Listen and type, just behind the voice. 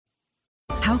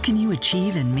How can you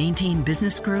achieve and maintain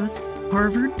business growth?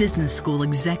 Harvard Business School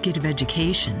Executive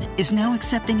Education is now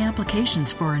accepting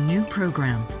applications for a new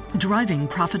program, Driving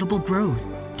Profitable Growth.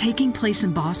 Taking place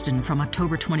in Boston from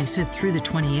October 25th through the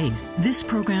 28th, this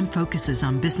program focuses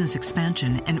on business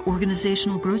expansion and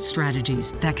organizational growth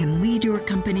strategies that can lead your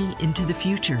company into the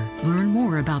future. Learn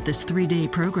more about this 3-day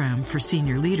program for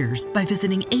senior leaders by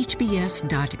visiting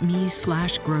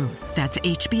hbs.me/growth. That's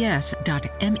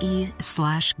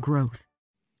hbs.me/growth.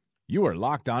 You are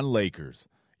Locked On Lakers,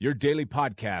 your daily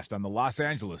podcast on the Los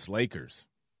Angeles Lakers.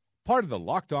 Part of the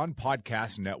Locked On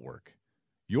Podcast Network.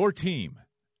 Your team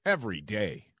every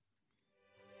day.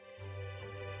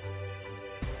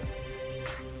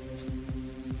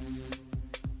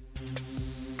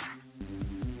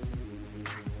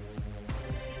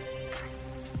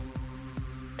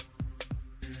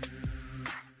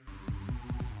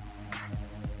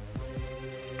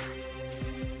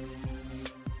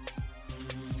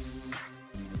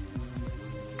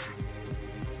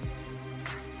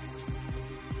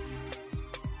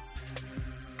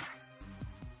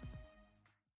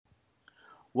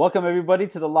 Welcome, everybody,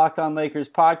 to the Locked On Lakers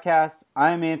podcast.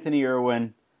 I'm Anthony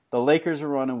Irwin. The Lakers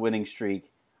are on a winning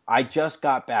streak. I just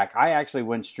got back. I actually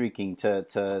went streaking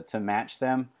to match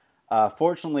them.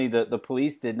 Fortunately, the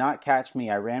police did not catch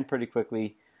me. I ran pretty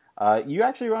quickly. You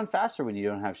actually run faster when you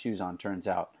don't have shoes on, turns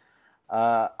out.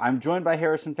 I'm joined by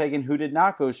Harrison Faigen, who did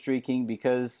not go streaking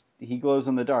because he glows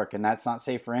in the dark, and that's not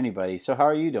safe for anybody. So how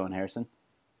are you doing, Harrison?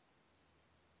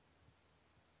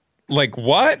 Like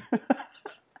what?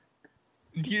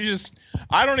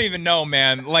 I don't even know,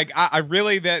 man. Like, I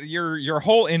really, that your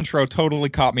whole intro totally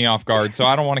caught me off guard, so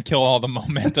I don't want to kill all the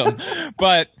momentum.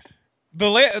 But the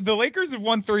Lakers have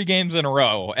won 3 games in a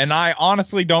row, and I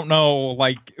honestly don't know,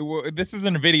 like, this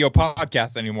isn't a video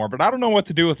podcast anymore, but I don't know what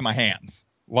to do with my hands.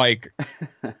 Like,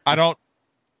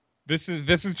 this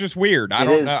is just weird. I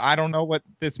don't know what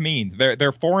this means. They're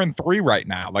 4-3 right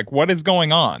now. Like, what is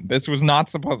going on? This was not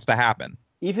supposed to happen.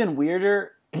 Even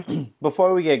weirder,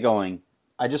 before we get going,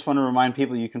 I just want to remind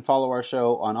people you can follow our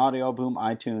show on Audio Boom,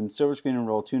 iTunes, Silver Screen and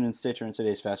Roll, TuneIn, Stitcher, and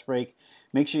today's Fast Break.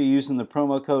 Make sure you're using the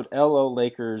promo code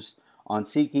LOLakers on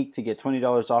SeatGeek to get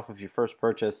 $20 off of your first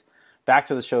purchase. Back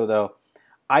to the show, though.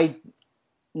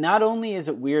 Not only is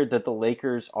it weird that the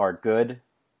Lakers are good,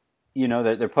 you know,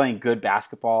 that they're playing good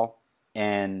basketball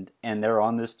and they're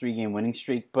on this 3-game winning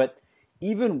streak, but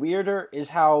even weirder is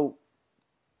how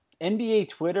NBA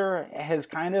Twitter has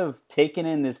kind of taken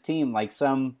in this team like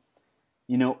some,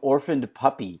 you know, orphaned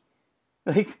puppy.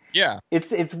 Like, yeah,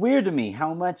 it's weird to me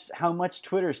how much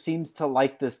Twitter seems to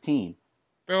like this team.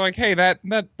 They're like, hey, that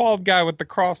bald guy with the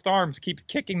crossed arms keeps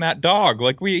kicking that dog.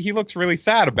 Like, he looks really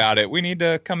sad about it. We need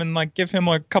to come and like give him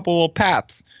a couple little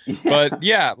pats. Yeah. But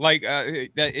yeah, like I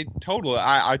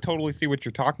totally see what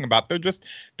you're talking about.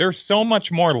 They're so much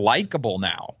more likable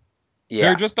now. Yeah.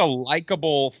 They're just a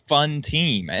likable, fun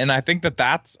team, and I think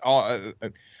that's all.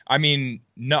 I mean,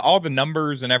 all the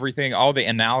numbers and everything, all the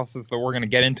analysis that we're going to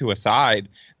get into aside,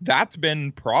 that's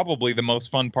been probably the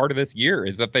most fun part of this year,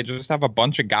 is that they just have a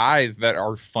bunch of guys that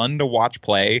are fun to watch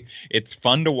play. It's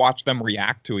fun to watch them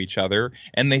react to each other,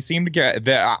 and they seem to get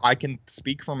that. I can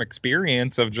speak from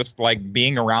experience of just like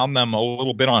being around them a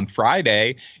little bit on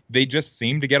Friday. They just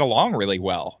seem to get along really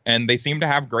well, and they seem to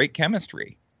have great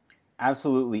chemistry.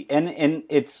 Absolutely, and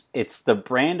it's the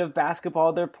brand of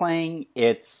basketball they're playing.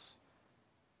 It's,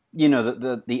 you know,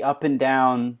 the up and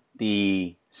down,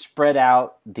 the spread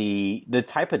out, the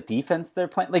type of defense they're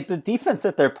playing. Like the defense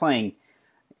that they're playing,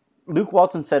 Luke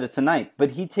Walton said it tonight,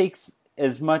 but he takes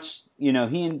as much, you know,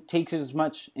 he takes as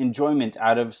much enjoyment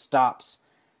out of stops,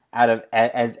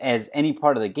 as any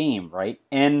part of the game, right?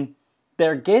 And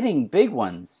they're getting big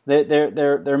ones.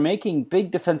 They're making big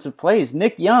defensive plays.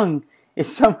 Nick Young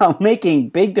is somehow making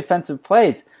big defensive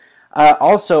plays.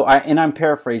 Also, I'm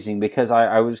paraphrasing because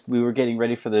we were getting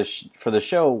ready for the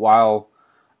show while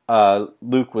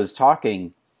Luke was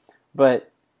talking,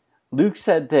 but Luke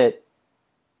said that,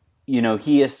 you know,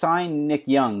 he assigned Nick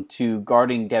Young to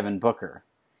guarding Devin Booker,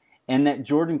 and that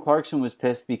Jordan Clarkson was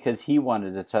pissed because he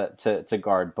wanted to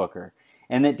guard Booker,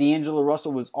 and that D'Angelo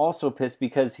Russell was also pissed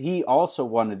because he also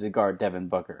wanted to guard Devin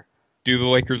Booker. Do the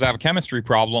Lakers have a chemistry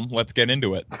problem? Let's get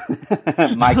into it.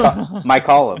 my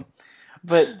column.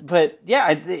 But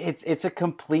yeah, it's a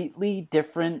completely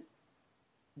different,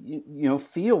 you know,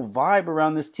 feel vibe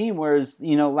around this team. Whereas,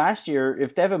 you know, last year,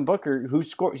 if Devin Booker,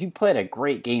 he played a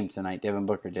great game tonight. Devin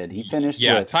Booker did. He finished.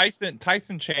 Yeah,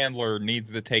 Tyson Chandler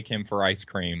needs to take him for ice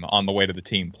cream on the way to the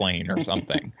team plane or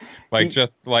something. Like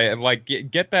just like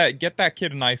get that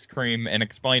kid an ice cream and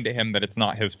explain to him that it's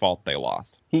not his fault they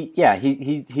lost.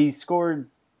 He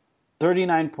scored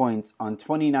 39 points on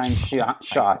 29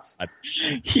 shots.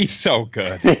 He's so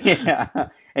good. Yeah,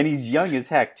 and he's young as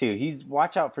heck too.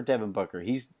 Watch out for Devin Booker.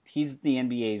 He's the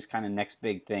NBA's kind of next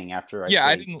big thing after.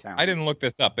 I didn't look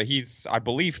this up, but he's, I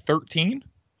believe, 13.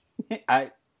 Is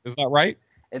that right?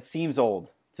 It seems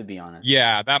old, to be honest.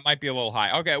 Yeah, that might be a little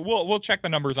high. Okay, we'll check the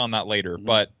numbers on that later,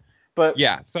 mm-hmm. But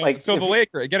yeah, so the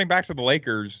Lakers. Getting back to the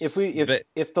Lakers,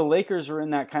 if the Lakers are in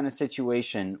that kind of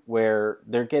situation where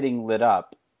they're getting lit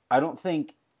up, I don't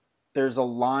think there's a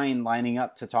line lining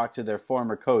up to talk to their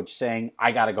former coach saying,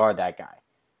 "I got to guard that guy."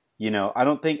 I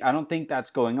don't think that's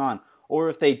going on. Or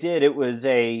if they did, it was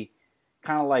a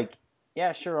kind of like,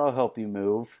 "Yeah, sure, I'll help you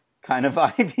move" kind of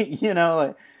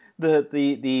vibe. Like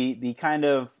the kind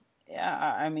of,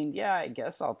 I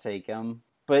guess I'll take him,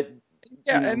 but.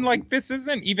 Yeah, and like this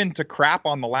isn't even to crap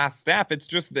on the last staff. It's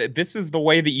just that this is the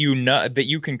way that that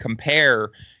you can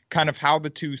compare kind of how the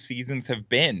two seasons have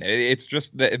been. It's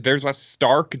just that there's a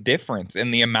stark difference in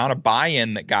the amount of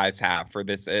buy-in that guys have for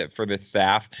this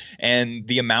staff, and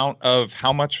the amount of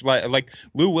how much like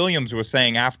Lou Williams was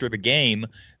saying after the game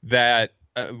that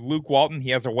Luke Walton, he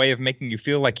has a way of making you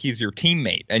feel like he's your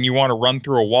teammate and you want to run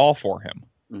through a wall for him.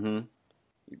 Mm-hmm.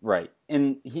 Right.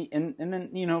 And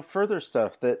then, further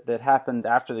stuff that happened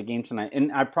after the game tonight.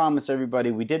 And I promise everybody,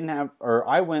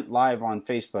 I went live on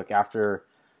Facebook after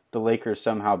the Lakers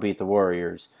somehow beat the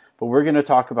Warriors. But we're going to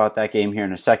talk about that game here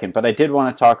in a second. But I did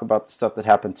want to talk about the stuff that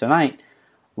happened tonight.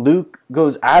 Luke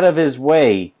goes out of his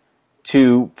way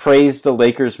to praise the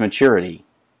Lakers' maturity.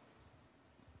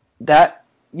 That,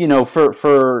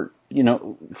 for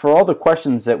all the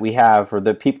questions that we have or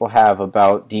that people have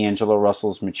about D'Angelo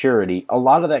Russell's maturity, a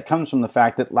lot of that comes from the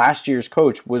fact that last year's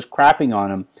coach was crapping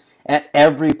on him at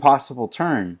every possible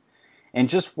turn. And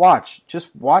just watch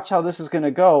how this is going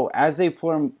to go as they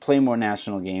play more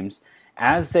national games,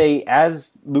 as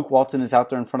Luke Walton is out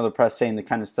there in front of the press saying the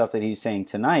kind of stuff that he's saying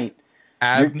tonight.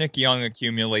 As Nick Young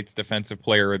accumulates Defensive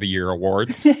Player of the Year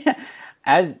awards.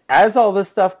 As all this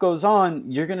stuff goes on,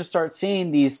 you're going to start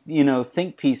seeing these,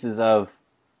 think pieces of,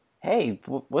 hey,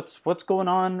 what's going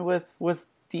on with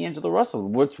D'Angelo Russell?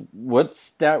 What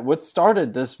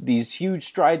started these huge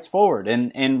strides forward?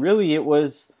 And really it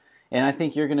was, and I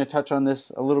think you're going to touch on this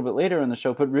a little bit later in the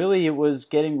show, but really it was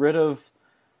getting rid of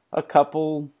a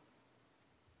couple.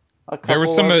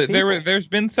 There's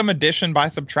been some addition by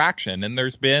subtraction, and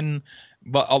there's been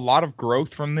a lot of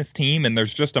growth from this team, and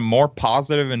there's just a more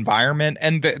positive environment,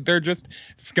 and they're just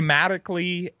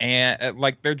schematically and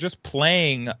they're just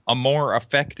playing a more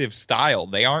effective style.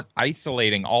 They aren't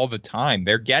isolating all the time.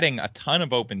 They're getting a ton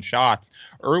of open shots.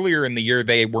 Earlier in the year,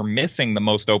 they were missing the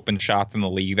most open shots in the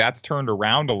league. That's turned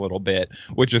around a little bit,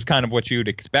 which is kind of what you'd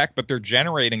expect, but they're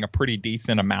generating a pretty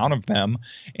decent amount of them,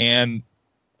 and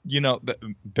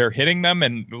they're hitting them,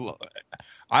 and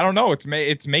I don't know.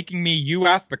 It's making me. You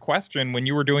asked the question when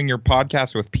you were doing your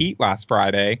podcast with Pete last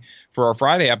Friday for our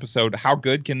Friday episode. How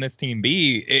good can this team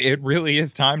be? It really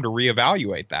is time to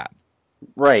reevaluate that.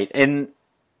 Right, and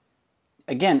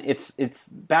again, it's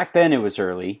back then it was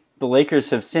early. The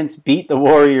Lakers have since beat the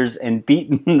Warriors and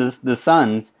beaten the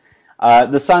Suns.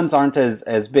 The Suns aren't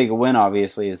as big a win,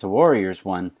 obviously, as the Warriors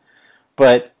won,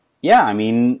 but. Yeah, I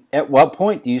mean, at what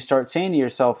point do you start saying to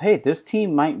yourself, "Hey, this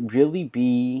team might really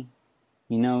be,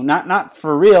 not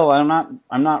for real." I'm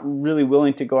not really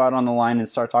willing to go out on the line and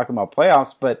start talking about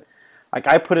playoffs, but like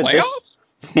I put it playoffs?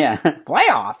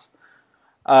 Playoffs.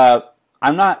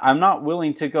 I'm not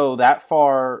willing to go that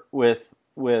far with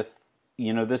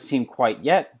this team quite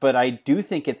yet, but I do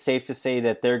think it's safe to say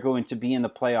that they're going to be in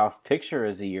the playoff picture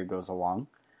as the year goes along.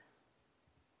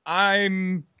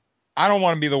 I don't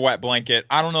want to be the wet blanket.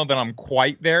 I don't know that I'm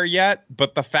quite there yet,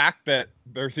 but the fact that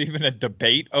there's even a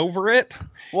debate over it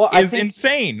is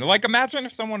insane. Like, imagine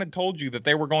if someone had told you that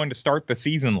they were going to start the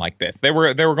season like this. They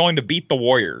were going to beat the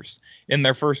Warriors in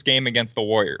their first game against the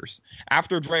Warriors.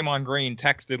 After Draymond Green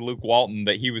texted Luke Walton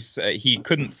that he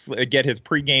couldn't get his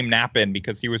pregame nap in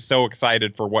because he was so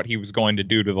excited for what he was going to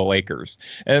do to the Lakers.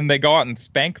 And they go out and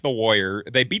spank the Warriors.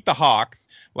 They beat the Hawks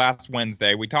last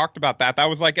Wednesday. We talked about that. That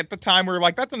was like, at the time, we were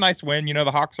like, that's a nice win.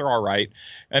 The Hawks are all right.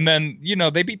 And then,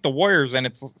 they beat the Warriors, and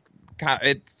it's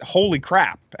holy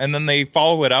crap. And then they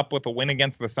follow it up with a win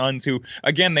against the Suns, who,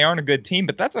 again, they aren't a good team,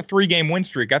 but that's a 3-game win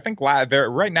streak. I think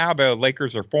right now the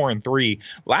Lakers are 4-3.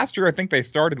 Last year, I think they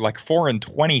started like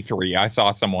 4-23. I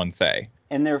saw someone say.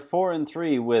 And they're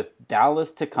 4-3 with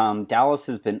Dallas to come. Dallas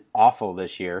has been awful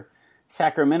this year.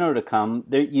 Sacramento to come.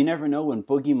 You never know when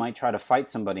Boogie might try to fight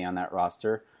somebody on that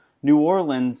roster. New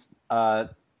Orleans,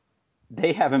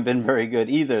 they haven't been very good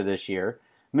either this year.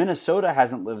 Minnesota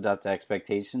hasn't lived up to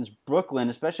expectations. Brooklyn,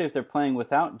 especially if they're playing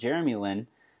without Jeremy Lin,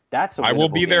 That's a winnable I will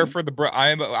be there game. for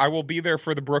I will be there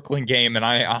for the Brooklyn game, and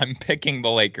I'm picking the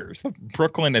Lakers.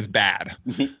 Brooklyn is bad.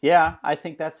 Yeah, I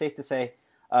think that's safe to say.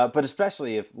 But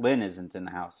especially if Lynn isn't in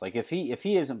the house, like if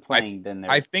he isn't playing, then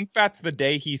I think that's the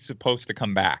day he's supposed to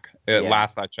come back.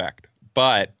 Last I checked,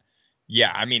 but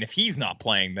yeah, I mean, if he's not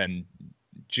playing, then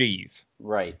geez,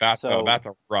 right. That's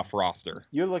a rough roster.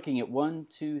 You're looking at 1,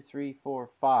 2, 3, 4,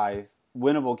 5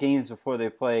 winnable games before they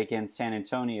play against San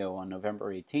Antonio on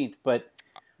November 18th. But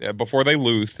before they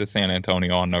lose to San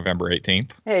Antonio on November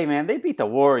 18th. Hey, man, they beat the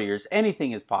Warriors.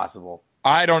 Anything is possible.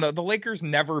 I don't know. The Lakers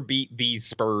never beat these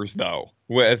Spurs, though.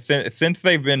 Since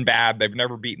they've been bad, they've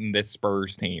never beaten this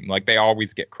Spurs team. Like, they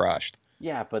always get crushed.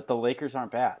 Yeah, but the Lakers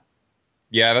aren't bad.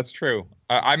 Yeah, that's true.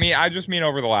 I just mean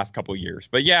over the last couple of years.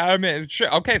 But yeah, I mean,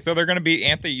 okay, so they're going to beat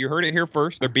Anthony. You heard it here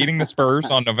first. They're beating the Spurs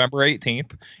on November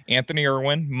 18th. Anthony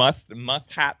Irwin must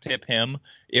hat tip him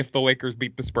if the Lakers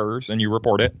beat the Spurs, and you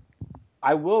report it.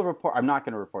 I will report. I'm not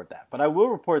going to report that, but I will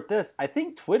report this. I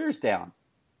think Twitter's down.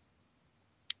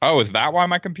 Oh, is that why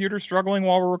my computer's struggling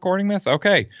while we're recording this?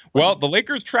 Okay. Well, the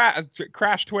Lakers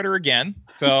crashed Twitter again,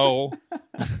 so...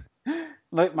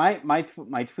 Look, my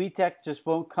tweet deck just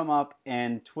won't come up,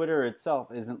 and Twitter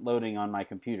itself isn't loading on my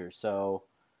computer, so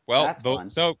that's fun.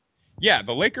 So, yeah,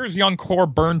 the Lakers' young core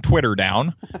burned Twitter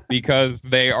down because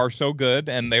they are so good,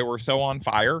 and they were so on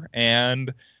fire,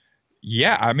 and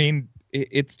yeah, I mean,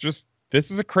 it's just... This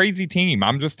is a crazy team.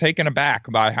 I'm just taken aback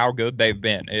by how good they've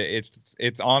been.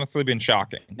 It's honestly been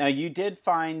shocking. Now, you did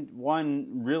find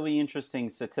one really interesting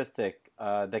statistic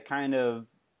that kind of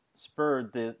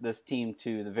spurred this team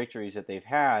to the victories that they've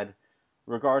had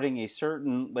regarding a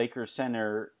certain Lakers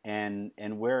center and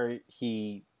where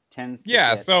he tends to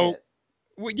get hit.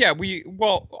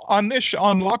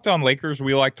 On Locked On Lakers,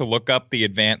 we like to look up the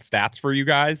advanced stats for you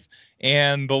guys,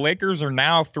 and the Lakers are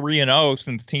now 3-0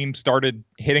 since teams started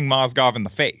hitting Mozgov in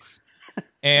the face.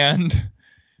 And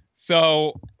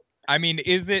so, I mean,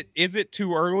 is it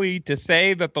too early to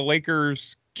say that the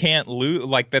Lakers can't lose,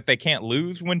 like that they can't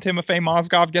lose when Timofey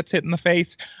Mozgov gets hit in the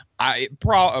face?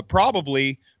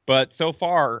 Probably, but so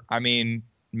far, I mean,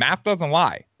 math doesn't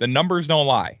lie. The numbers don't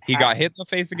lie. He got hit in the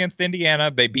face against Indiana.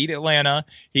 They beat Atlanta.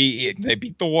 They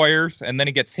beat the Warriors, and then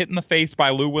he gets hit in the face by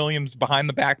Lou Williams behind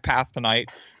the back pass tonight.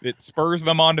 It spurs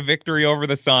them on to victory over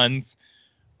the Suns.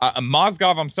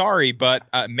 Mozgov, I'm sorry, but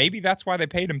maybe that's why they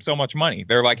paid him so much money.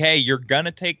 They're like, hey, you're going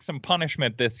to take some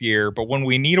punishment this year, but when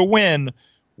we need a win,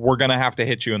 we're going to have to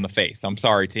hit you in the face. I'm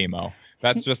sorry, Timo.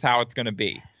 That's just how it's going to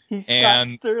be. He's Scott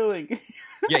Sterling.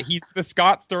 Yeah, he's the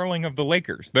Scott Sterling of the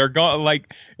Lakers. They're going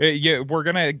we're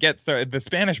gonna get the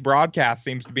Spanish broadcast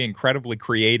seems to be incredibly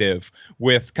creative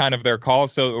with kind of their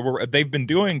calls. So they've been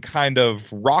doing kind of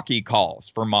Rocky calls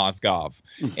for Mozgov,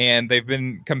 and they've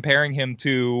been comparing him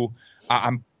to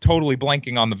I'm totally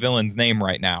blanking on the villain's name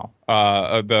right now.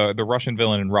 The Russian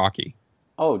villain in Rocky.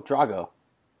 Oh, Drago.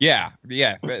 Yeah.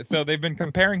 So they've been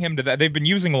comparing him to that. They've been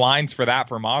using lines for that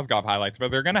for Mozgov highlights,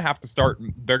 but they're going to have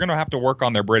to work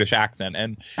on their British accent.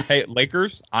 And hey,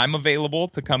 Lakers, I'm available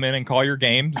to come in and call your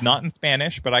games, not in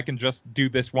Spanish, but I can just do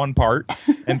this one part.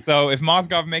 And so if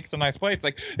Mozgov makes a nice play, it's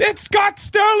like, it's Scott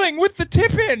Sterling with the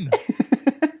tip in.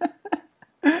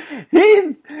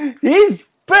 He's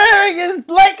spurring his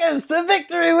Lakers to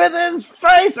victory with his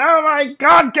face. Oh my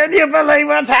God, can you believe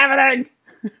what's happening?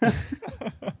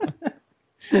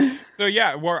 So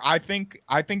yeah, I think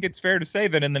it's fair to say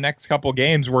that in the next couple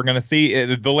games we're going to see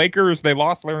the Lakers. They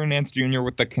lost Larry Nance Jr.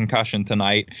 with the concussion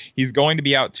tonight. He's going to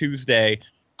be out Tuesday.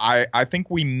 I think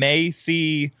we may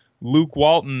see Luke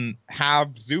Walton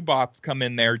have Zubats come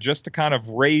in there just to kind of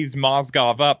raise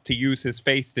Mozgov up to use his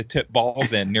face to tip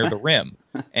balls in near the rim.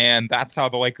 And that's how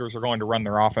the Lakers are going to run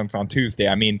their offense on Tuesday.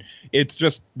 I mean, it's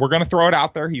just we're going to throw it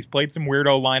out there. He's played some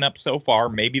weirdo lineups so far.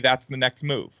 Maybe that's the next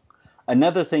move.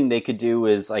 Another thing they could do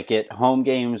is, like, at home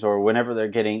games or whenever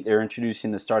they're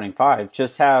introducing the starting five,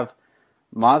 just have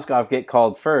Mozgov get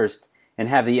called first and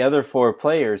have the other four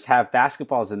players have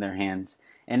basketballs in their hands.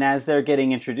 And as they're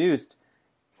getting introduced,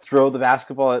 throw the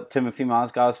basketball at Timofey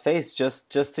Mozgov's face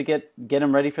just to get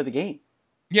him ready for the game.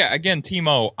 Yeah, again,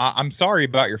 Timo, I'm sorry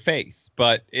about your face,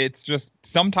 but it's just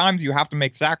sometimes you have to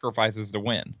make sacrifices to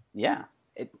win. Yeah.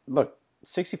 Look,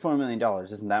 $64 million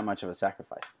isn't that much of a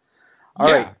sacrifice. All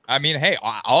right. I mean, hey,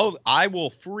 I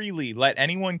will freely let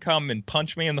anyone come and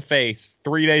punch me in the face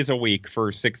 3 days a week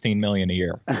for $16 million a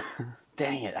year.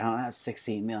 Dang it! I don't have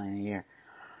 $16 million a year.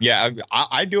 Yeah,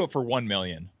 I do it for $1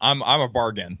 million. I'm a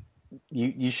bargain.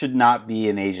 You should not be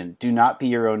an agent. Do not be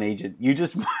your own agent. You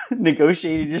just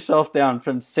negotiated yourself down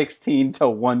from 16 to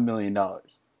 $1 million.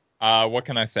 What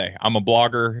can I say? I'm a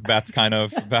blogger.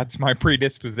 That's my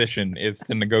predisposition, is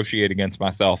to negotiate against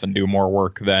myself and do more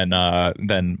work than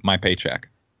my paycheck.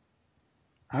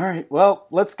 All right. Well,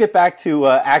 let's get back to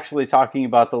actually talking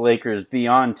about the Lakers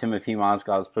beyond Timothy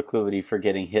Mozgov's proclivity for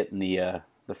getting hit in the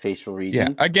facial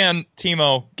region. Yeah. Again,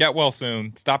 Timo, get well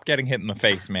soon. Stop getting hit in the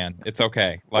face, man. It's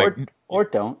okay. Or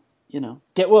don't.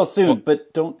 Get well soon,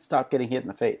 but don't stop getting hit in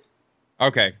the face.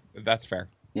 Okay, that's fair.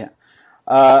 Yeah.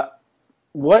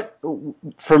 What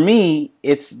for me,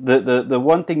 it's the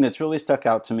one thing that's really stuck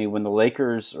out to me when the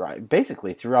Lakers,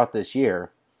 basically throughout this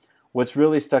year, what's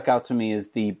really stuck out to me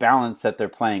is the balance that they're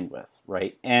playing with,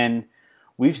 right? And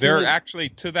they're actually,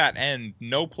 to that end,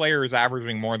 no player is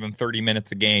averaging more than 30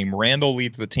 minutes a game. Randle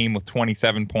leads the team with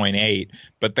 27.8,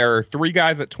 but there are 3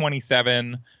 guys at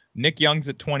 27. Nick Young's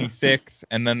at 26,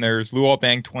 and then there's Luol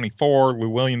Deng 24, Lou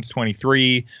Williams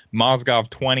 23, Mozgov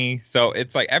 20. So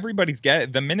it's like everybody's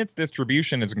the minutes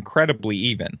distribution is incredibly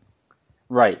even.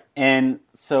 Right. And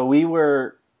so we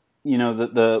were,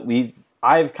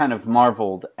 I've kind of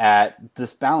marveled at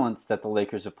this balance that the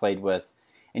Lakers have played with.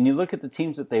 And you look at the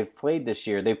teams that they've played this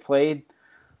year. They played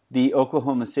the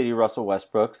Oklahoma City Russell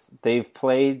Westbrooks. They've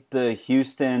played the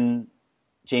Houston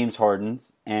James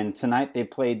Hardens, and tonight they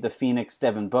played the Phoenix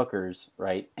Devin Bookers,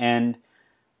 right? And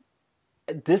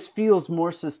this feels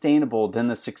more sustainable than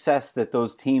the success that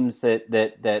those teams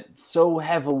that so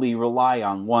heavily rely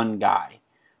on one guy,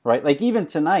 right? Like even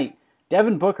tonight,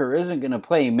 Devin Booker isn't going to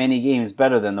play many games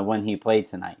better than the one he played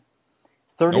tonight.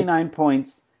 39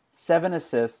 points, 7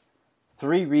 assists,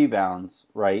 3 rebounds,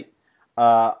 right?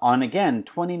 On, again,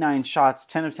 29 shots,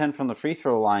 10 of 10 from the free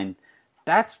throw line.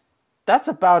 That's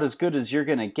about as good as you're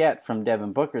going to get from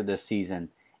Devin Booker this season.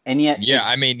 And yet, yeah,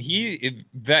 I mean, he's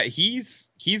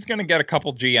going to get a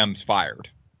couple GMs fired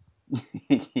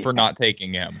for not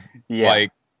taking him. Yeah,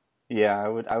 I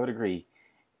would agree.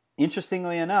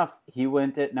 Interestingly enough, he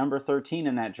went at number 13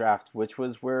 in that draft, which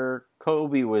was where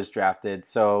Kobe was drafted.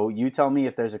 So you tell me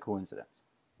if there's a coincidence.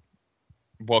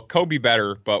 Well, Kobe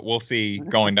better, but we'll see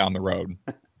going down the road.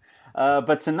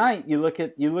 But tonight you look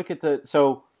at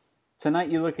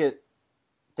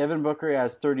Devin Booker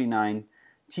has 39.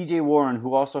 T.J. Warren,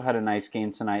 who also had a nice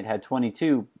game tonight, had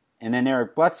 22. And then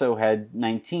Eric Bledsoe had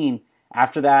 19.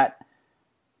 After that,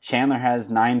 Chandler has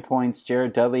 9 points.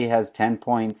 Jared Dudley has 10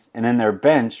 points. And then their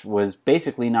bench was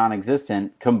basically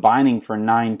non-existent, combining for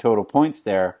 9 total points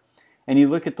there. And you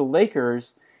look at the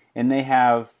Lakers, and they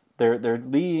have their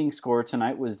leading scorer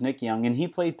tonight was Nick Young. And he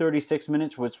played 36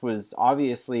 minutes, which was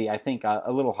obviously, I think, a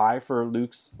little high for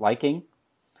Luke's liking.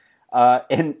 Well,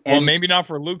 maybe not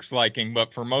for Luke's liking,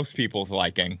 but for most people's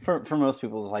liking. For most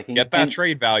people's liking. Get that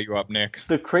trade value up, Nick.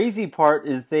 The crazy part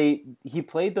is he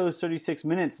played those 36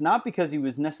 minutes not because he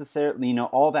was necessarily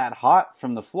all that hot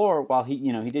from the floor. While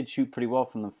he did shoot pretty well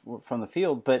from the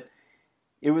field, but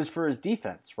it was for his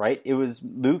defense, right? It was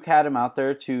Luke had him out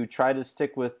there to try to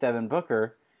stick with Devin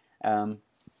Booker,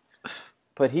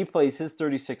 but he plays his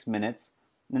 36 minutes.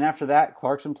 And after that,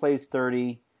 Clarkson plays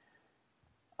 30.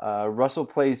 Russell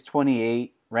plays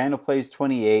 28, Randle plays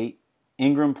 28,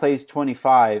 Ingram plays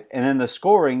 25, and then the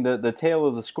scoring, the tail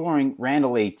of the scoring,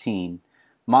 Randle 18,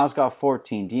 Mozgov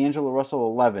 14, D'Angelo Russell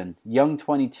 11, Young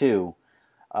 22,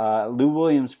 Lou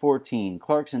Williams 14,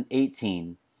 Clarkson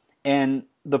 18. And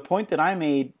the point that I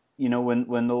made,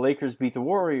 when the Lakers beat the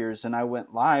Warriors and I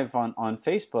went live on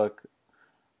Facebook,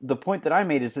 the point that I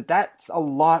made is that that's a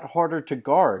lot harder to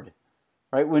guard.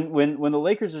 Right, when the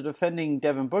Lakers are defending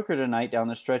Devin Booker tonight down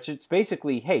the stretch, it's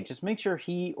basically, hey, just make sure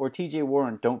he or T.J.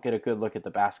 Warren don't get a good look at the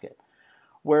basket.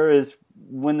 Whereas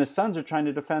when the Suns are trying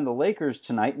to defend the Lakers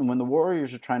tonight, and when the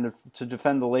Warriors are trying to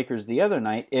defend the Lakers the other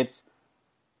night, it's,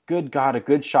 good God, a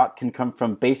good shot can come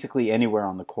from basically anywhere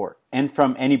on the court and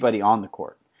from anybody on the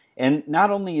court. And not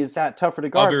only is that tougher to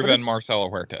guard, other than Marcelo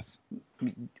Huertas.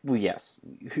 Well, yes,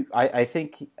 I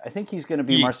think he's going to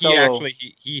be Marcelo.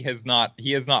 He has not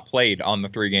played on the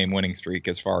 3-game winning streak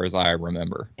as far as I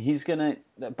remember. He's gonna,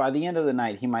 by the end of the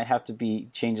night, he might have to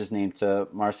change his name to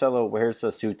Marcelo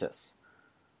Huertas.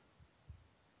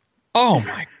 Oh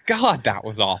my God, that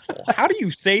was awful. How do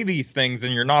you say these things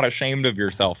and you're not ashamed of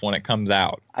yourself when it comes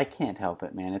out? I can't help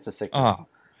it, man. It's a sickness. Oh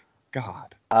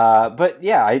God. But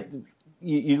yeah,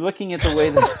 you're looking at the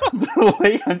way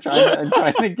that I'm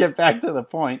trying to get back to the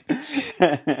point.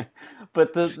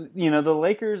 But the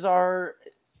Lakers are,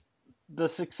 the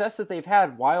success that they've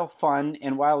had, while fun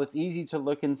and while it's easy to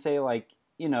look and say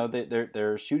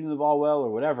they're shooting the ball well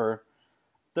or whatever,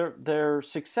 their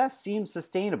success seems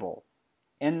sustainable,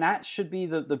 and that should be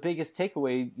the biggest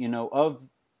takeaway of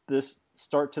this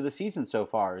start to the season so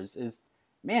far. Is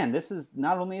man, this is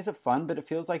not only is it fun, but it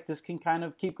feels like this can kind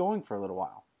of keep going for a little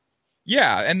while.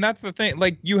 Yeah, and that's the thing.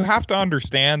 Like, you have to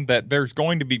understand that there's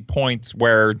going to be points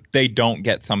where they don't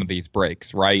get some of these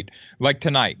breaks, right? Like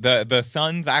tonight, the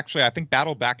Suns actually, I think,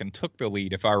 battled back and took the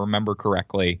lead, if I remember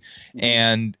correctly. Mhm.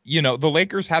 And, you know, the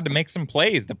Lakers had to make some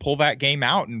plays to pull that game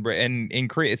out and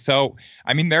create. So,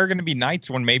 I mean, there are going to be nights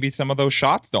when maybe some of those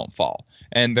shots don't fall,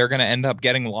 and they're going to end up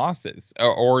getting losses.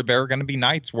 Or there are going to be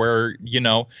nights where, you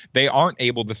know, they aren't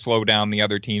able to slow down the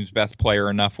other team's best player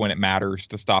enough when it matters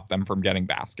to stop them from getting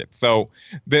baskets. So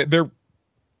they're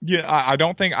yeah, I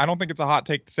don't think it's a hot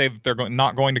take to say that they're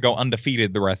not going to go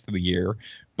undefeated the rest of the year,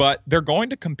 but they're going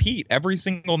to compete every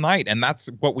single night, and that's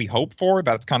what we hope for.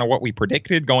 That's kind of what we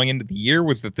predicted going into the year,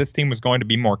 was that this team was going to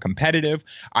be more competitive.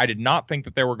 I did not think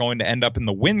that they were going to end up in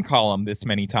the win column this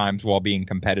many times while being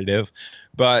competitive,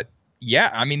 but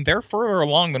yeah, I mean, they're further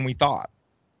along than we thought.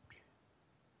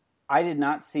 I did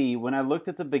not see, when I looked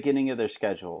at the beginning of their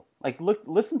schedule,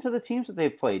 listen to the teams that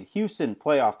they've played. Houston,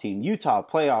 playoff team. Utah,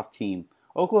 playoff team.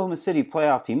 Oklahoma City,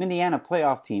 playoff team. Indiana,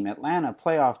 playoff team. Atlanta,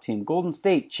 playoff team. Golden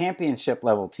State, championship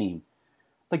level team.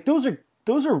 Like, those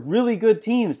are really good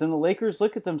teams. And the Lakers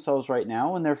look at themselves right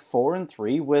now, and they're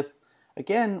 4-3 with,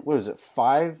 again,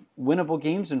 5 winnable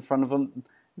games in front of them.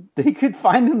 They could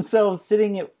find themselves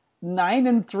sitting at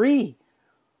 9-3.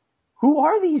 Who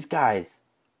are these guys?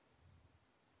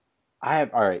 All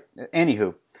right.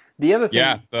 Anywho, the other thing.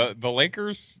 Yeah, the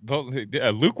Lakers.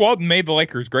 Luke Walton made the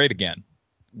Lakers great again.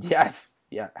 Yes.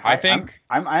 Yeah. I think.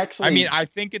 I'm actually. I mean, I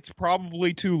think it's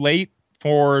probably too late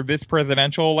for this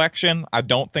presidential election. I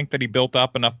don't think that he built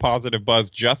up enough positive buzz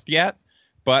just yet.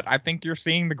 But I think you're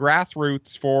seeing the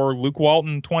grassroots for Luke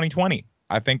Walton 2020.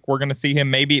 I think we're going to see him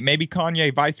maybe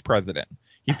Kanye vice president.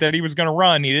 He said he was going to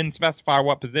run. He didn't specify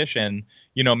what position.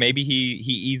 You know, maybe he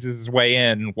eases his way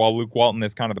in while Luke Walton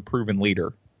is kind of the proven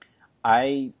leader.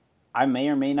 I may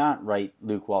or may not write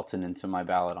Luke Walton into my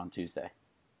ballot on Tuesday.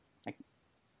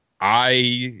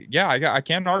 I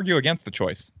can't argue against the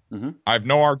choice. Mm-hmm. I have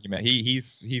no argument.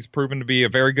 He's proven to be a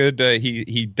very good.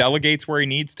 He delegates where he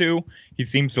needs to. He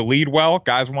seems to lead well.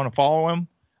 Guys want to follow him.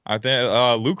 I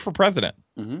think Luke for president.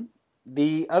 Mm-hmm.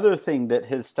 The other thing that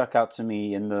has stuck out to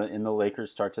me in the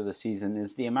Lakers' start to the season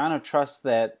is the amount of trust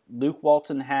that Luke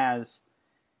Walton has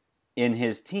in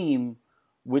his team,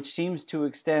 which seems to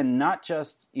extend not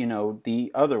just, you know,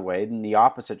 the other way, in the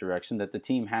opposite direction that the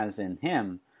team has in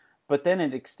him, but then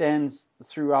it extends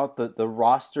throughout the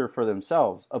roster for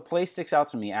themselves. A play sticks out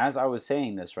to me as I was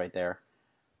saying this right there.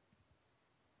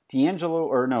 Julius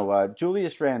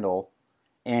Randle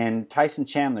and Tyson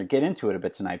Chandler get into it a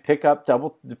bit tonight. They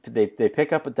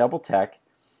pick up a double tech,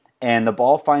 and the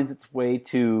ball finds its way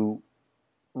to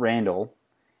Randle.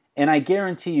 And I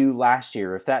guarantee you, last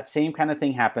year, if that same kind of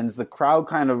thing happens, the crowd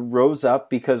kind of rose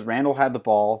up because Randle had the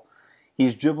ball.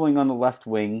 He's dribbling on the left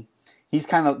wing.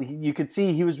 You could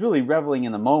see he was really reveling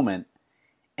in the moment.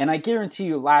 And I guarantee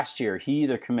you, last year, he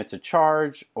either commits a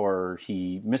charge or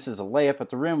he misses a layup at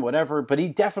the rim, whatever. But he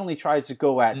definitely tries to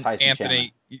go at Tyson Chandler.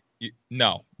 Anthony,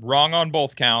 no, wrong on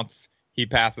both counts. He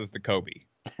passes to Kobe.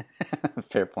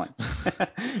 Fair point.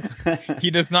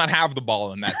 He does not have the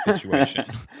ball in that situation.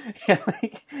 Yeah,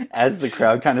 as the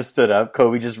crowd kind of stood up,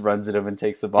 Kobe just runs at him and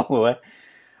takes the ball away.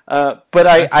 That's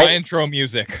my intro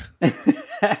music.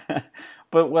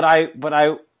 But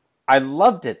I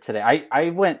loved it today. I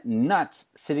went nuts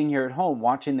sitting here at home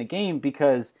watching the game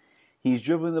because he's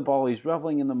dribbling the ball, he's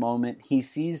reveling in the moment. He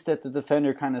sees that the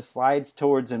defender kind of slides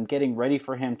towards him, getting ready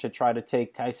for him to try to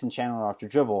take Tyson Chandler off the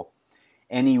dribble.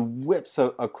 And he whips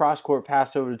a cross-court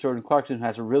pass over to Jordan Clarkson, who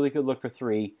has a really good look for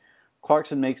three.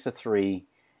 Clarkson makes a three,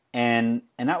 and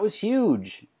that was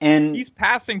huge. And he's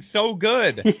passing so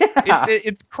good. Yeah.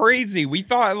 It's crazy. We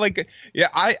thought,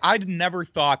 I'd never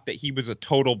thought that he was a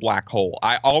total black hole.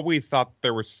 I always thought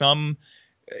there was some,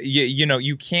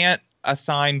 you can't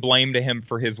assign blame to him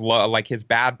for his his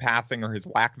bad passing or his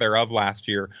lack thereof last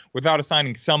year without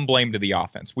assigning some blame to the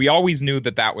offense. We always knew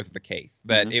that was the case,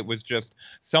 that It was just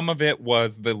some of it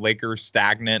was the Lakers'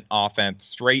 stagnant offense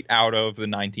straight out of the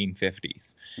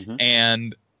 1950s. Mm-hmm.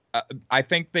 And I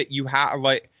think that you have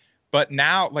but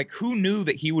now who knew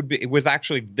that he was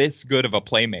actually this good of a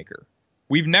playmaker?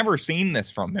 We've never seen this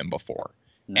from him before.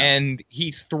 No. And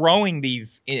he's throwing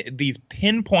these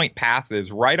pinpoint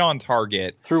passes right on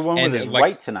target. Threw one with his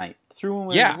right tonight. Threw one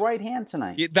with his right hand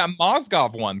tonight. That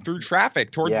Mozgov one through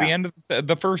traffic towards the end of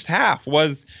the first half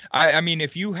was. I mean,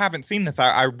 if you haven't seen this,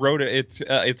 I wrote it.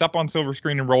 It's up on Silver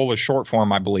Screen and Roll as short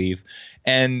form, I believe.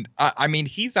 And I mean,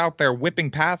 he's out there whipping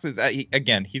passes.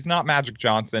 Again, he's not Magic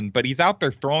Johnson, but he's out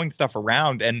there throwing stuff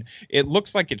around, and it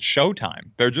looks like it's showtime.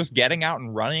 They're just getting out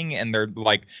and running, and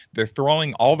they're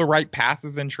throwing all the right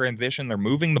passes in transition. They're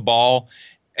moving the ball.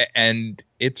 and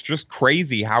it's just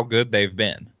crazy how good they've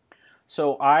been.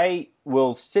 So I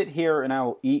will sit here and I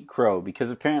will eat crow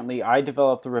because apparently I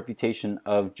developed a reputation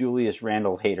of Julius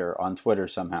Randle hater on Twitter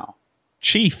somehow.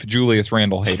 Chief Julius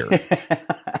Randle hater.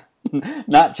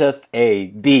 Not just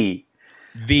the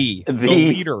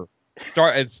leader.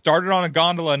 It started on a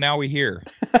gondola, now we hear.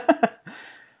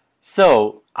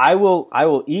 So I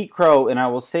will eat crow, and I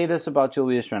will say this about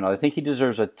Julius Randle. I think he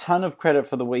deserves a ton of credit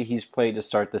for the way he's played to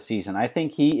start the season. I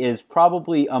think he is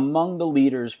probably among the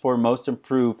leaders for most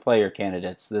improved player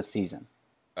candidates this season.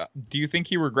 Do you think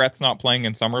he regrets not playing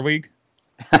in Summer League?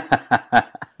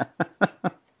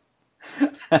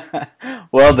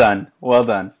 Well done.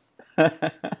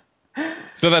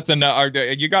 So that's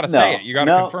you got to say it. You got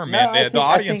to confirm, man. The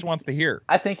audience wants to hear.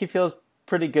 I think he feels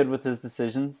pretty good with his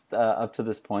decisions up to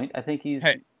this point. I think he's.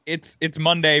 Hey, it's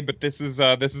Monday, but this is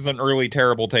an early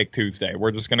terrible take Tuesday.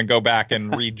 We're just going to go back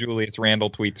and read Julius Randle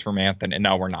tweets from Anthony.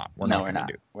 No, we're not. We're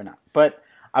not. But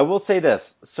I will say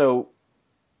this. So,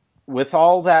 with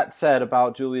all that said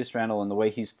about Julius Randle and the way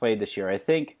he's played this year, I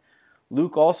think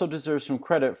Luke also deserves some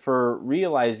credit for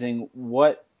realizing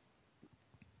what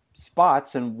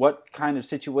spots and what kind of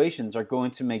situations are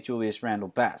going to make Julius Randle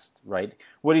best, right?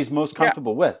 What he's most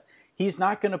comfortable with. He's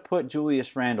not going to put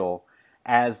Julius Randle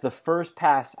as the first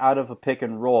pass out of a pick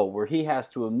and roll where he has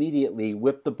to immediately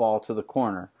whip the ball to the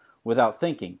corner without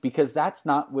thinking, because that's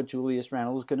not what Julius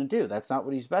Randle is going to do. That's not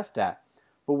what he's best at.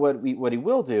 But what he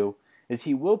will do is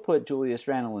he will put Julius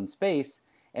Randle in space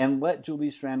and let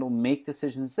Julius Randle make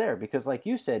decisions there, because like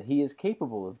you said, he is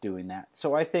capable of doing that.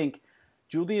 So I think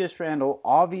Julius Randle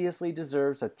obviously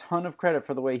deserves a ton of credit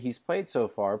for the way he's played so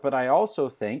far, but I also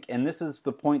think, and this is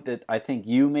the point that I think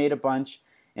you made a bunch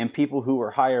and people who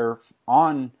were higher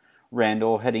on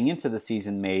Randle heading into the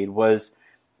season made, was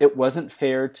it wasn't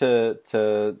fair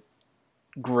to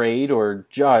grade or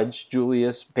judge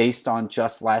Julius based on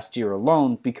just last year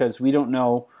alone, because we don't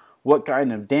know what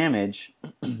kind of damage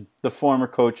the former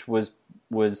coach was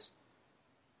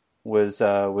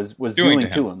doing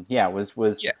to him. Yeah,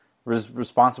 was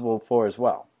responsible for as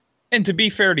well. And to be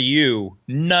fair to you,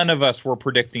 none of us were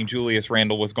predicting Julius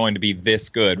Randle was going to be this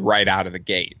good right out of the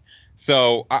gate.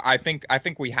 So I think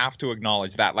we have to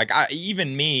acknowledge that. Like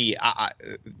even me,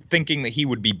 thinking that he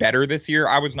would be better this year,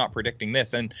 I was not predicting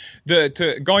this. And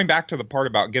going back to the part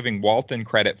about giving Walton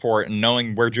credit for it and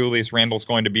knowing where Julius Randle's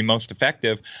going to be most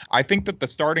effective, I think that the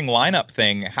starting lineup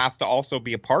thing has to also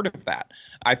be a part of that.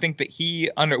 I think that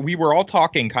we were all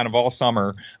talking kind of all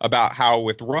summer about how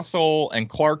with Russell and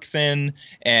Clarkson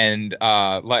and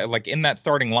like in that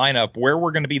starting lineup, where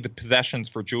were going to be the possessions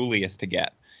for Julius to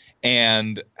get.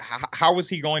 And how was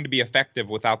he going to be effective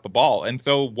without the ball? And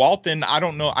so Walton, I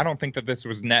don't know. I don't think that this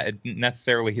was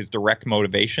necessarily his direct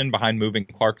motivation behind moving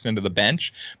Clarkson to the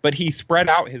bench, but he spread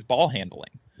out his ball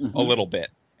handling a little bit.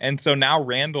 And so now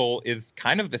Randle is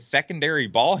kind of the secondary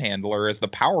ball handler as the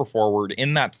power forward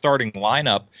in that starting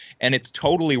lineup, and it's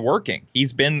totally working.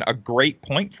 He's been a great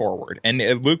point forward, and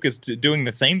Luke is doing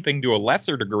the same thing to a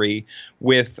lesser degree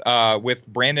with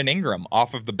Brandon Ingram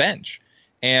off of the bench.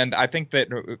 And I think that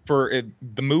for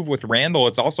the move with Randle,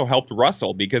 it's also helped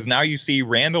Russell, because now you see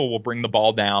Randle will bring the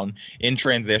ball down in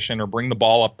transition or bring the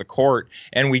ball up the court.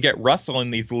 And we get Russell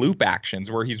in these loop actions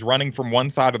where he's running from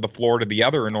one side of the floor to the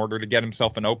other in order to get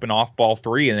himself an open off ball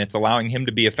three. And it's allowing him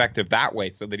to be effective that way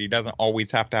so that he doesn't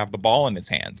always have to have the ball in his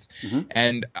hands.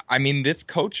 And I mean, this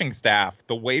coaching staff,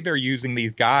 the way they're using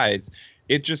these guys,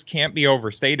 it just can't be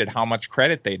overstated how much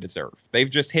credit they deserve. They've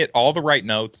just hit all the right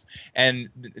notes, and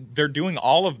they're doing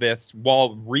all of this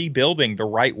while rebuilding the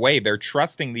right way. They're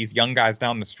trusting these young guys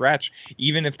down the stretch,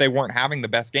 even if they weren't having the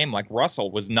best game. Like Russell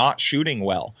was not shooting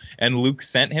well, and Luke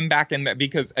sent him back in that,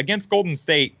 because against Golden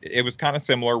State, it was kind of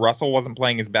similar. Russell wasn't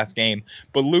playing his best game,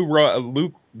 but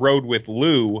Luke rode with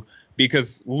Lou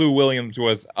because Lou Williams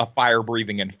was a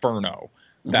fire-breathing inferno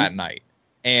that night.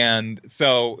 And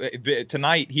so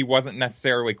tonight he wasn't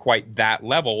necessarily quite that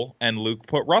level, and Luke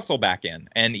put Russell back in.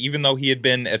 And even though he had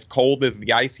been as cold as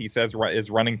the ice he says is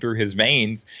running through his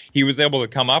veins, he was able to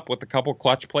come up with a couple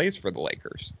clutch plays for the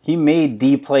Lakers. He made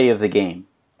the play of the game.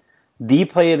 The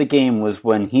play of the game was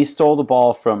when he stole the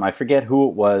ball from, I forget who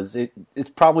it was.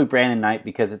 It's probably Brandon Knight,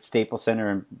 because it's Staples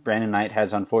Center, and Brandon Knight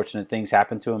has unfortunate things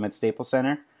happen to him at Staples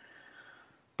Center.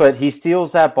 But he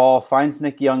steals that ball, finds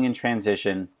Nick Young in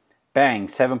transition. Bang,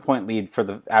 7-point lead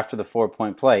after the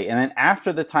 4-point play. And then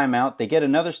after the timeout, they get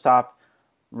another stop.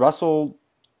 Russell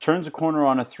turns a corner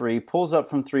on a three, pulls up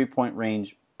from 3-point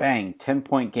range. Bang,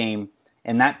 10-point game.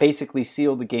 And that basically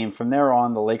sealed the game. From there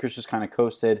on, the Lakers just kind of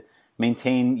coasted,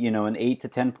 maintained, an 8 to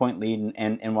 10-point lead,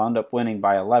 and wound up winning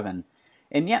by 11.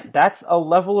 And yeah, that's a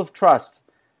level of trust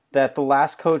that the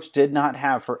last coach did not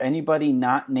have for anybody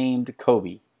not named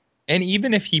Kobe. And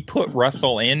even if he put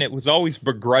Russell in, it was always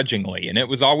begrudgingly, and it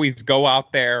was always go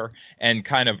out there and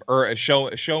kind of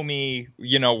show me,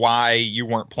 why you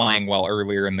weren't playing well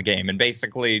earlier in the game, and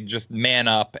basically just man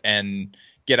up and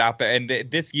get out there. And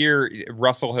this year,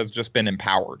 Russell has just been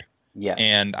empowered. Yes,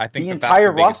 and I think the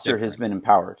entire roster has been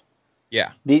empowered.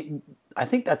 Yeah, I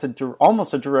think that's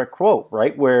almost a direct quote,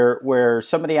 right? Where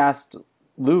somebody asked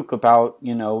Luke about,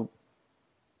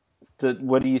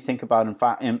 what do you think about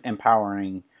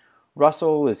empowering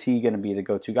Russell? Is he going to be the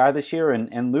go-to guy this year?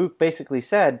 And Luke basically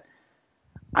said,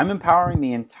 I'm empowering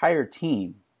the entire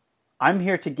team. I'm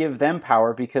here to give them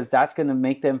power because that's going to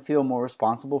make them feel more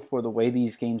responsible for the way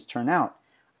these games turn out.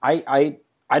 I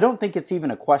don't think it's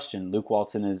even a question. Luke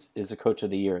Walton is a coach of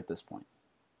the year at this point.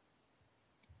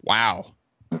 Wow.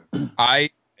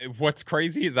 What's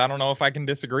crazy is I don't know if I can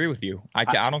disagree with you.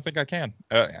 I don't think I can.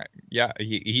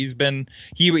 He's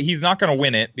not going to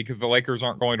win it because the Lakers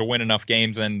aren't going to win enough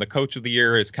games, and the coach of the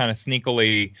year is kind of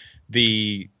sneakily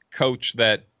the coach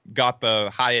that got the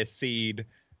highest seed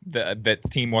that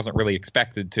team wasn't really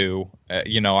expected to,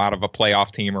 out of a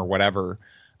playoff team or whatever.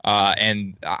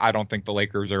 And I don't think the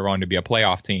Lakers are going to be a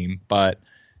playoff team, but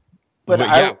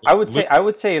I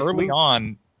would say early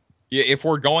on. If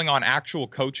we're going on actual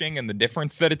coaching and the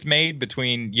difference that it's made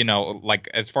between,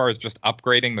 as far as just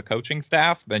upgrading the coaching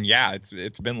staff, then yeah,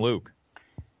 it's been Luke.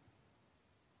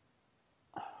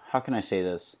 How can I say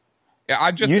this? Yeah,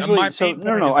 I just usually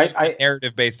I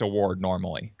narrative-based award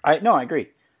normally. I agree.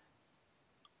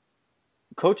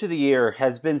 Coach of the year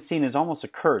has been seen as almost a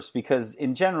curse because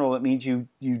in general it means you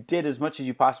did as much as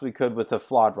you possibly could with a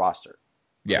flawed roster.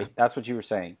 Right? Yeah, that's what you were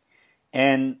saying,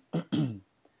 and.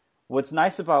 What's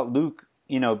nice about Luke,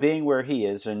 being where he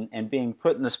is and being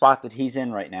put in the spot that he's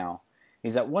in right now,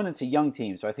 is that one, it's a young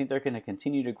team, so I think they're going to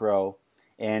continue to grow.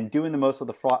 And doing the most with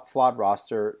the flawed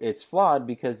roster, it's flawed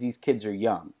because these kids are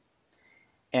young.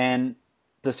 And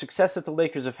the success that the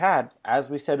Lakers have had, as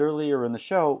we said earlier in the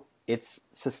show, it's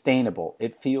sustainable.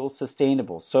 It feels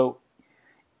sustainable. So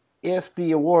if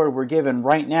the award were given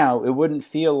right now, it wouldn't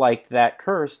feel like that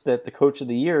curse that the Coach of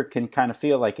the Year can kind of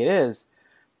feel like it is,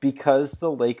 because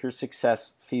the Lakers'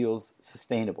 success feels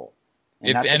sustainable.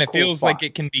 And it feels like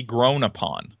it can be grown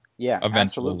upon. Yeah,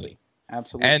 eventually.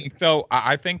 Absolutely. And so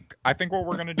I think what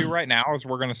we're going to do right now is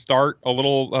we're going to start a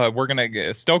little, we're going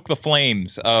to stoke the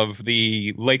flames of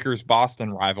the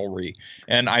Lakers-Boston rivalry.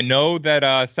 And I know that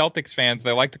Celtics fans,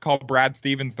 they like to call Brad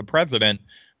Stevens the president.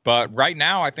 But right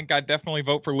now, I think I'd definitely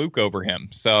vote for Luke over him.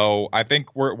 So I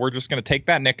think we're just going to take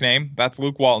that nickname. That's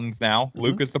Luke Walton's now. Mm-hmm.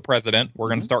 Luke is the president. We're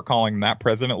going to start calling him that,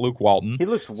 President Luke Walton. He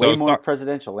looks way more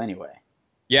presidential anyway.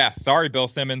 Yeah, sorry, Bill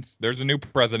Simmons. There's a new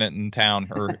president in town,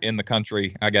 or in the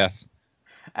country, I guess.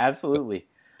 Absolutely.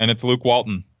 And it's Luke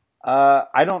Walton.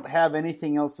 I don't have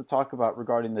anything else to talk about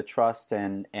regarding the trust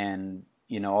and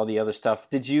all the other stuff.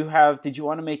 Did you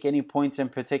want to make any points in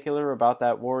particular about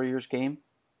that Warriors game?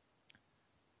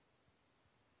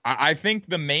 I think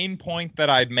the main point that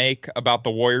I'd make about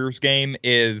the Warriors game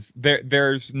is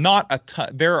there's not a ton.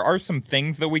 There are some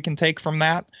things that we can take from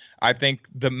that. I think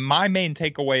my main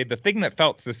takeaway, the thing that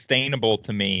felt sustainable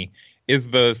to me,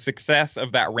 is the success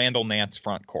of that Randle-Nance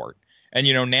front court. And,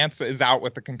 Nance is out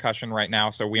with a concussion right now,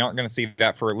 so we aren't going to see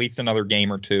that for at least another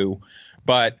game or two.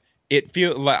 But it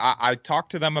feels like I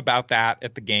talked to them about that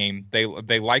at the game. They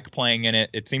like playing in it.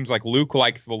 It seems like Luke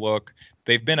likes the look.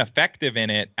 They've been effective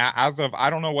in it as of, I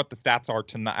don't know what the stats are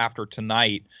after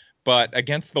tonight, but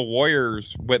against the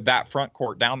Warriors with that front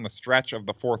court down the stretch of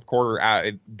the fourth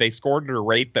quarter, they scored at a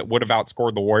rate that would have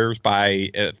outscored the Warriors by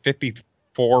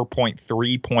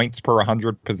 54.3 points per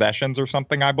 100 possessions or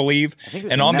something, I believe. I think it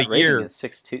was and on the year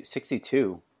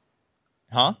 62.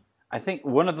 Huh? I think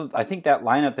that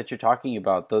lineup that you're talking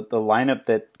about, the lineup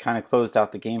that kind of closed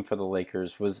out the game for the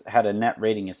Lakers had a net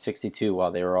rating of 62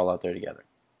 while they were all out there together.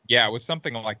 Yeah, it was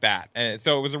something like that. And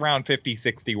so it was around 50,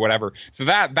 60, whatever. So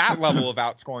that level of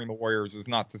outscoring the Warriors is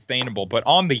not sustainable. But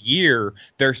on the year,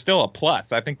 they're still a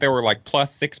plus. I think they were like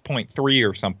plus 6.3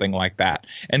 or something like that.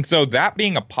 And so that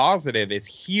being a positive is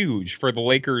huge for the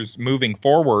Lakers moving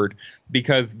forward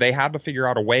because they had to figure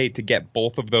out a way to get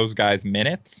both of those guys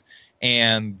minutes.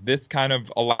 And this kind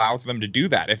of allows them to do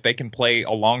that if they can play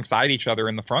alongside each other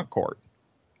in the front court.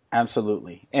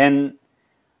 Absolutely. And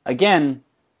again,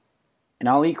 and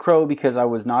I'll eat crow because I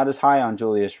was not as high on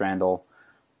Julius Randle.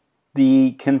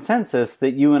 The consensus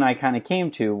that you and I kind of came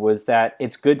to was that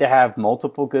it's good to have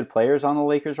multiple good players on the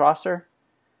Lakers roster.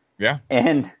 Yeah.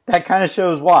 And that kind of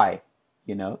shows why.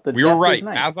 We were right.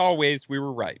 Nice. As always, we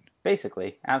were right.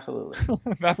 Basically, absolutely.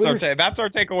 That's our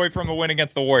takeaway from the win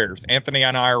against the Warriors. Anthony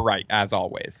and I are right, as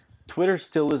always. Twitter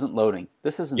still isn't loading.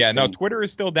 This is insane. Yeah, no, Twitter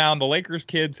is still down. The Lakers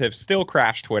kids have still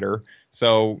crashed Twitter,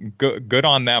 so good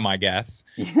on them, I guess.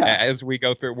 Yeah. As we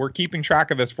go through, we're keeping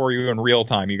track of this for you in real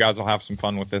time. You guys will have some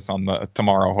fun with this on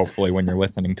tomorrow, hopefully, when you're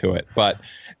listening to it. But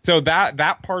so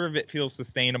that part of it feels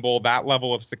sustainable. That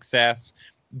level of success.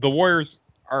 The Warriors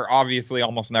are obviously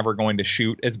almost never going to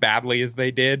shoot as badly as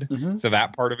they did. Mm-hmm. So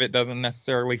that part of it doesn't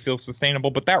necessarily feel sustainable.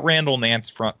 But that Randle Nance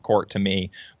front court to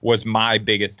me was my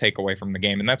biggest takeaway from the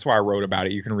game. And that's why I wrote about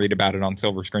it. You can read about it on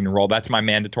Silver Screen and Roll. That's my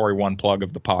mandatory one plug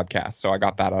of the podcast. So I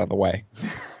got that out of the way.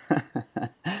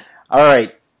 All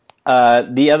right.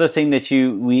 The other thing that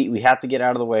we have to get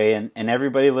out of the way, and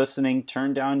everybody listening,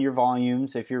 turn down your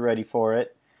volumes if you're ready for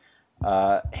it.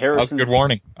 That was a good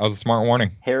warning. That was a smart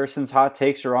warning. Harrison's hot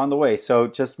takes are on the way, so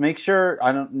just make sure.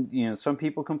 Some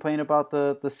people complain about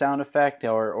the sound effect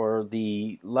or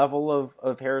the level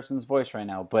of Harrison's voice right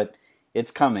now, but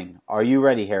it's coming. Are you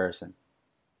ready, Harrison?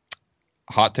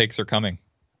 Hot takes are coming.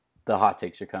 The hot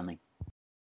takes are coming.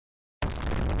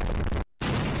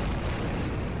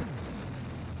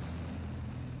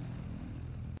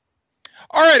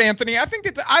 All right, Anthony, I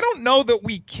don't know that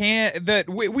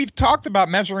we've talked about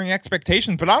measuring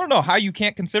expectations, but I don't know how you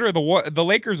can't consider the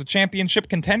Lakers a championship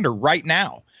contender right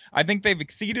now. I think they've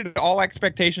exceeded all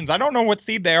expectations. I don't know what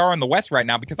seed they are in the West right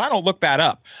now because I don't look that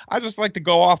up. I just like to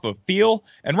go off of feel,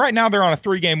 and right now they're on a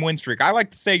 3-game win streak. I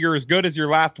like to say you're as good as your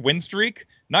last win streak.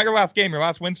 Not your last game, your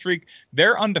last win streak.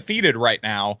 They're undefeated right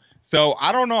now. So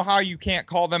I don't know how you can't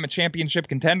call them a championship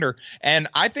contender. And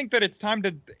I think that it's time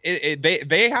to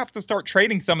they have to start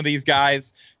trading some of these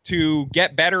guys to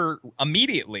get better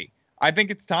immediately. I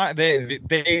think it's time.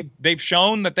 They've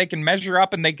shown that they can measure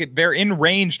up and they're in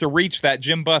range to reach that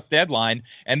Jim Buss deadline.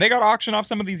 And they got to auction off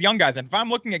some of these young guys. And if I'm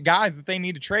looking at guys that they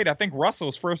need to trade, I think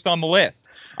Russell's first on the list.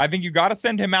 I think you got to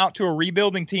send him out to a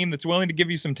rebuilding team that's willing to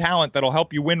give you some talent that'll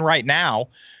help you win right now.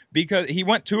 Because he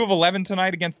went 2 of 11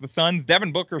 tonight against the Suns.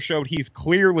 Devin Booker showed he's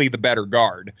clearly the better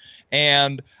guard.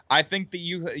 And I think that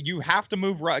you have to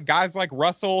move guys like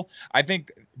Russell. I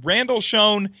think Randle's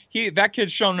shown that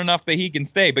kid's shown enough that he can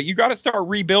stay. But you got to start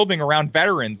rebuilding around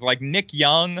veterans like Nick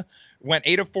Young. Went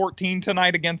 8 of 14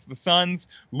 tonight against the Suns.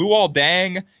 Luol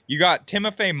Deng. You got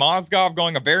Timofey Mozgov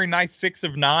going a very nice 6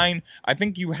 of 9. I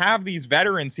think you have these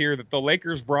veterans here that the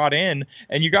Lakers brought in,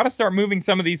 and you got to start moving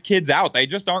some of these kids out. They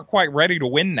just aren't quite ready to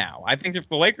win now. I think if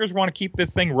the Lakers want to keep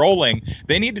this thing rolling,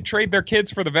 they need to trade their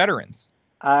kids for the veterans.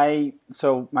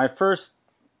 So my first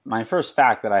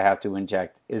fact that I have to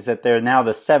inject is that they're now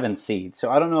the 7th seed.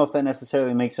 So I don't know if that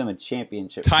necessarily makes them a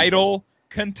championship title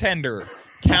contender.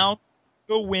 Count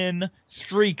the win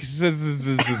streak.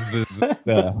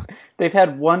 They've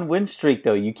had 1 win streak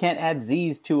though. You can't add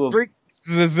Z's to a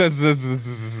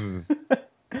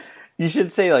You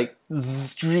should say like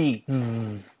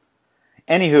streaks.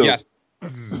 Anywho. Yes.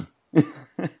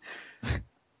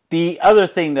 The other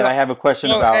thing that I have a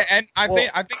question about, and I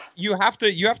think you have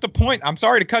to point. I'm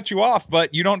sorry to cut you off,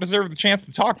 but you don't deserve the chance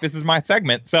to talk. This is my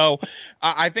segment, so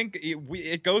I think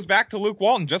it goes back to Luke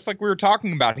Walton, just like we were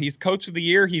talking about. He's coach of the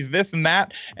year. He's this and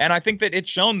that, and I think that it's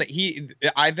shown that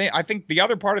I think the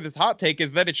other part of this hot take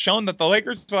is that it's shown that the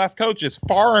Lakers' last coach is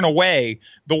far and away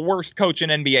the worst coach in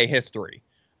NBA history.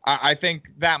 I think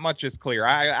that much is clear.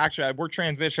 We're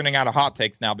transitioning out of hot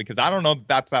takes now because I don't know that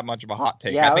that's that much of a hot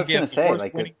take. Yeah, I think he has the worst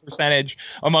like winning percentage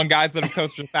among guys that have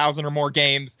coached 1,000 or more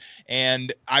games.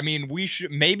 And I mean,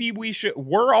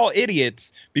 we're all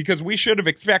idiots because we should have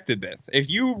expected this. If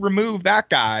you remove that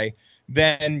guy,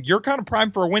 then you're kind of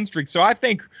primed for a win streak. So I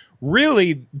think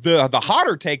really the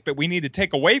hotter take that we need to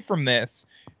take away from this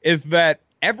is that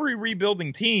every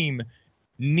rebuilding team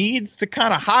needs to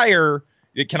kind of hire.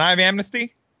 Can I have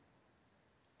amnesty?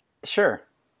 Sure.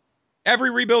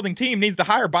 Every rebuilding team needs to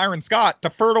hire Byron Scott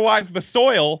to fertilize the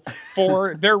soil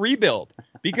for their rebuild.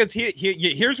 Because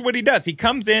here's what he does. He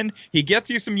comes in, he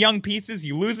gets you some young pieces.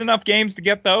 You lose enough games to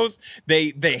get those.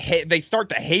 They start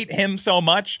to hate him so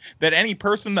much that any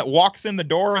person that walks in the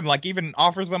door and like even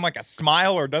offers them like a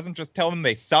smile or doesn't just tell them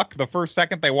they suck the first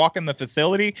second they walk in the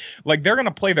facility, like they're going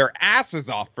to play their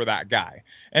asses off for that guy.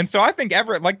 And so I think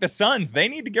like the Suns, they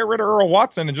need to get rid of Earl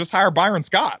Watson and just hire Byron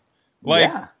Scott.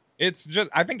 Yeah. It's just,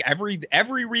 I think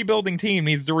every rebuilding team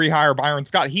needs to rehire Byron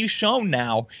Scott. He's shown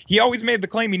now. He always made the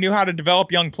claim he knew how to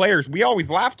develop young players. We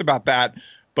always laughed about that,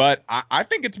 but I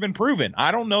think it's been proven.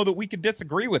 I don't know that we could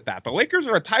disagree with that. The Lakers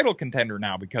are a title contender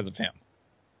now because of him.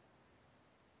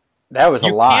 That was a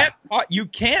lot. You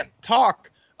can't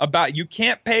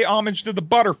pay homage to the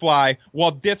butterfly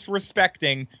while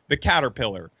disrespecting the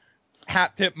caterpillar.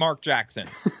 Hat tip Mark Jackson.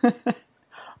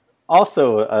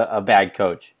 Also a bad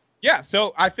coach. Yeah,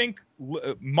 so I think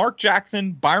Mark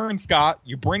Jackson, Byron Scott,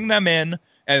 you bring them in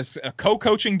as a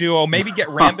co-coaching duo, maybe get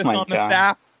Rambis on the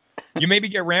staff. You maybe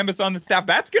get Rambis on the staff.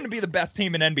 That's going to be the best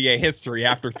team in NBA history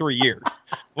after 3 years.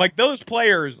 Like, those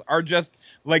players are just,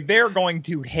 like, they're going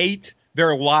to hate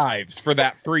their lives for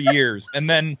that 3 years. And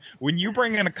then when you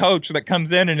bring in a coach that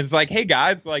comes in and is like, hey,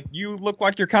 guys, like, you look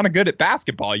like you're kind of good at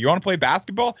basketball. You want to play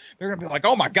basketball? They're going to be like,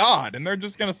 oh, my God. And they're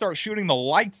just going to start shooting the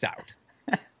lights out.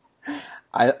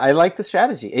 I like the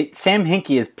strategy. Sam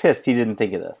Hinkie is pissed he didn't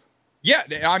think of this. Yeah,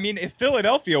 I mean, if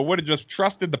Philadelphia would have just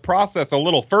trusted the process a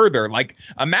little further, like,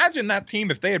 imagine that team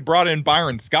if they had brought in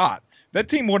Byron Scott. That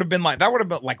team would have been like,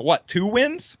 what, 2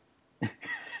 wins?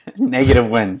 Negative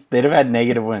wins. They'd have had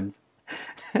negative wins.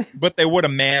 But they would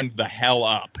have manned the hell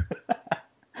up.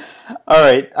 All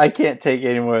right, I can't take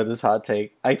any more of this hot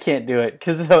take. I can't do it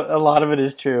because a lot of it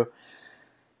is true.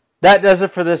 That does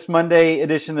it for this Monday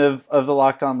edition of the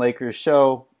Locked On Lakers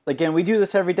show. Again, we do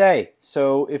this every day.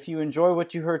 So if you enjoy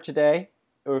what you heard today,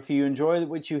 or if you enjoy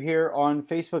what you hear on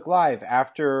Facebook Live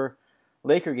after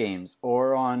Laker games,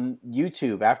 or on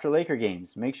YouTube after Laker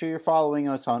games, make sure you're following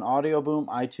us on Audio Boom,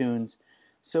 iTunes,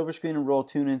 Silver Screen and Roll,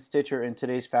 TuneIn, Stitcher, and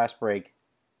today's Fast Break.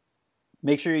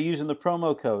 Make sure you're using the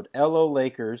promo code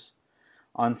LOLakers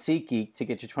on SeatGeek to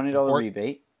get your $20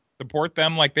 rebate. Support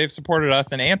them like they've supported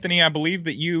us. And Anthony, I believe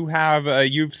that you have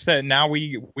you've said now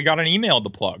we got an email to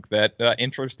plug that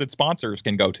interested sponsors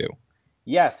can go to.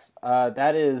 Yes,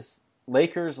 that is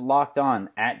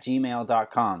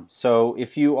LakersLockedOn@gmail.com. So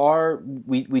if you are,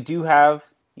 we do have,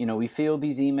 we field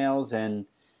these emails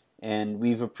and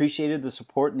we've appreciated the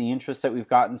support and the interest that we've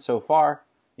gotten so far.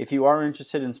 If you are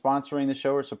interested in sponsoring the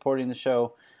show or supporting the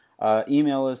show,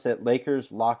 email us at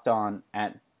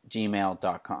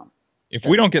LakersLockedOn@gmail.com. If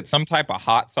we don't get some type of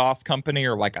hot sauce company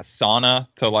or like a sauna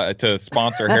to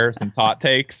sponsor Harrison's hot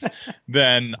takes,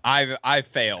 then I've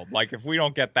failed. Like, if we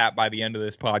don't get that by the end of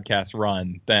this podcast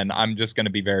run, then I'm just going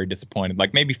to be very disappointed.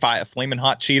 Like, maybe Flamin'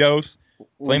 Hot Cheetos.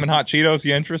 Flamin' Hot Cheetos,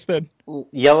 you interested?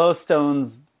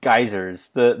 Yellowstone's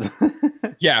geysers.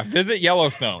 Yeah, visit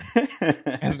Yellowstone.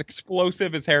 As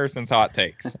explosive as Harrison's hot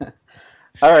takes.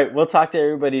 All right, we'll talk to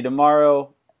everybody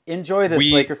tomorrow. Enjoy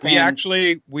this, Laker fans.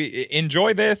 We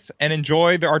enjoy this and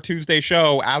enjoy our Tuesday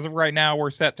show. As of right now, we're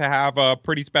set to have a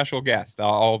pretty special guest.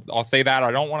 I'll say that.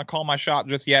 I don't want to call my shot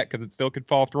just yet because it still could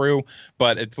fall through,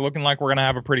 but it's looking like we're going to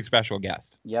have a pretty special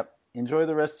guest. Yep. Enjoy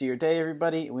the rest of your day,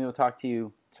 everybody, and we will talk to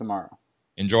you tomorrow.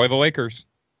 Enjoy the Lakers.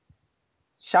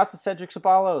 Shouts to Cedric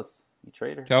Ceballos, you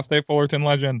traitor. Cal State Fullerton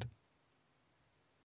legend.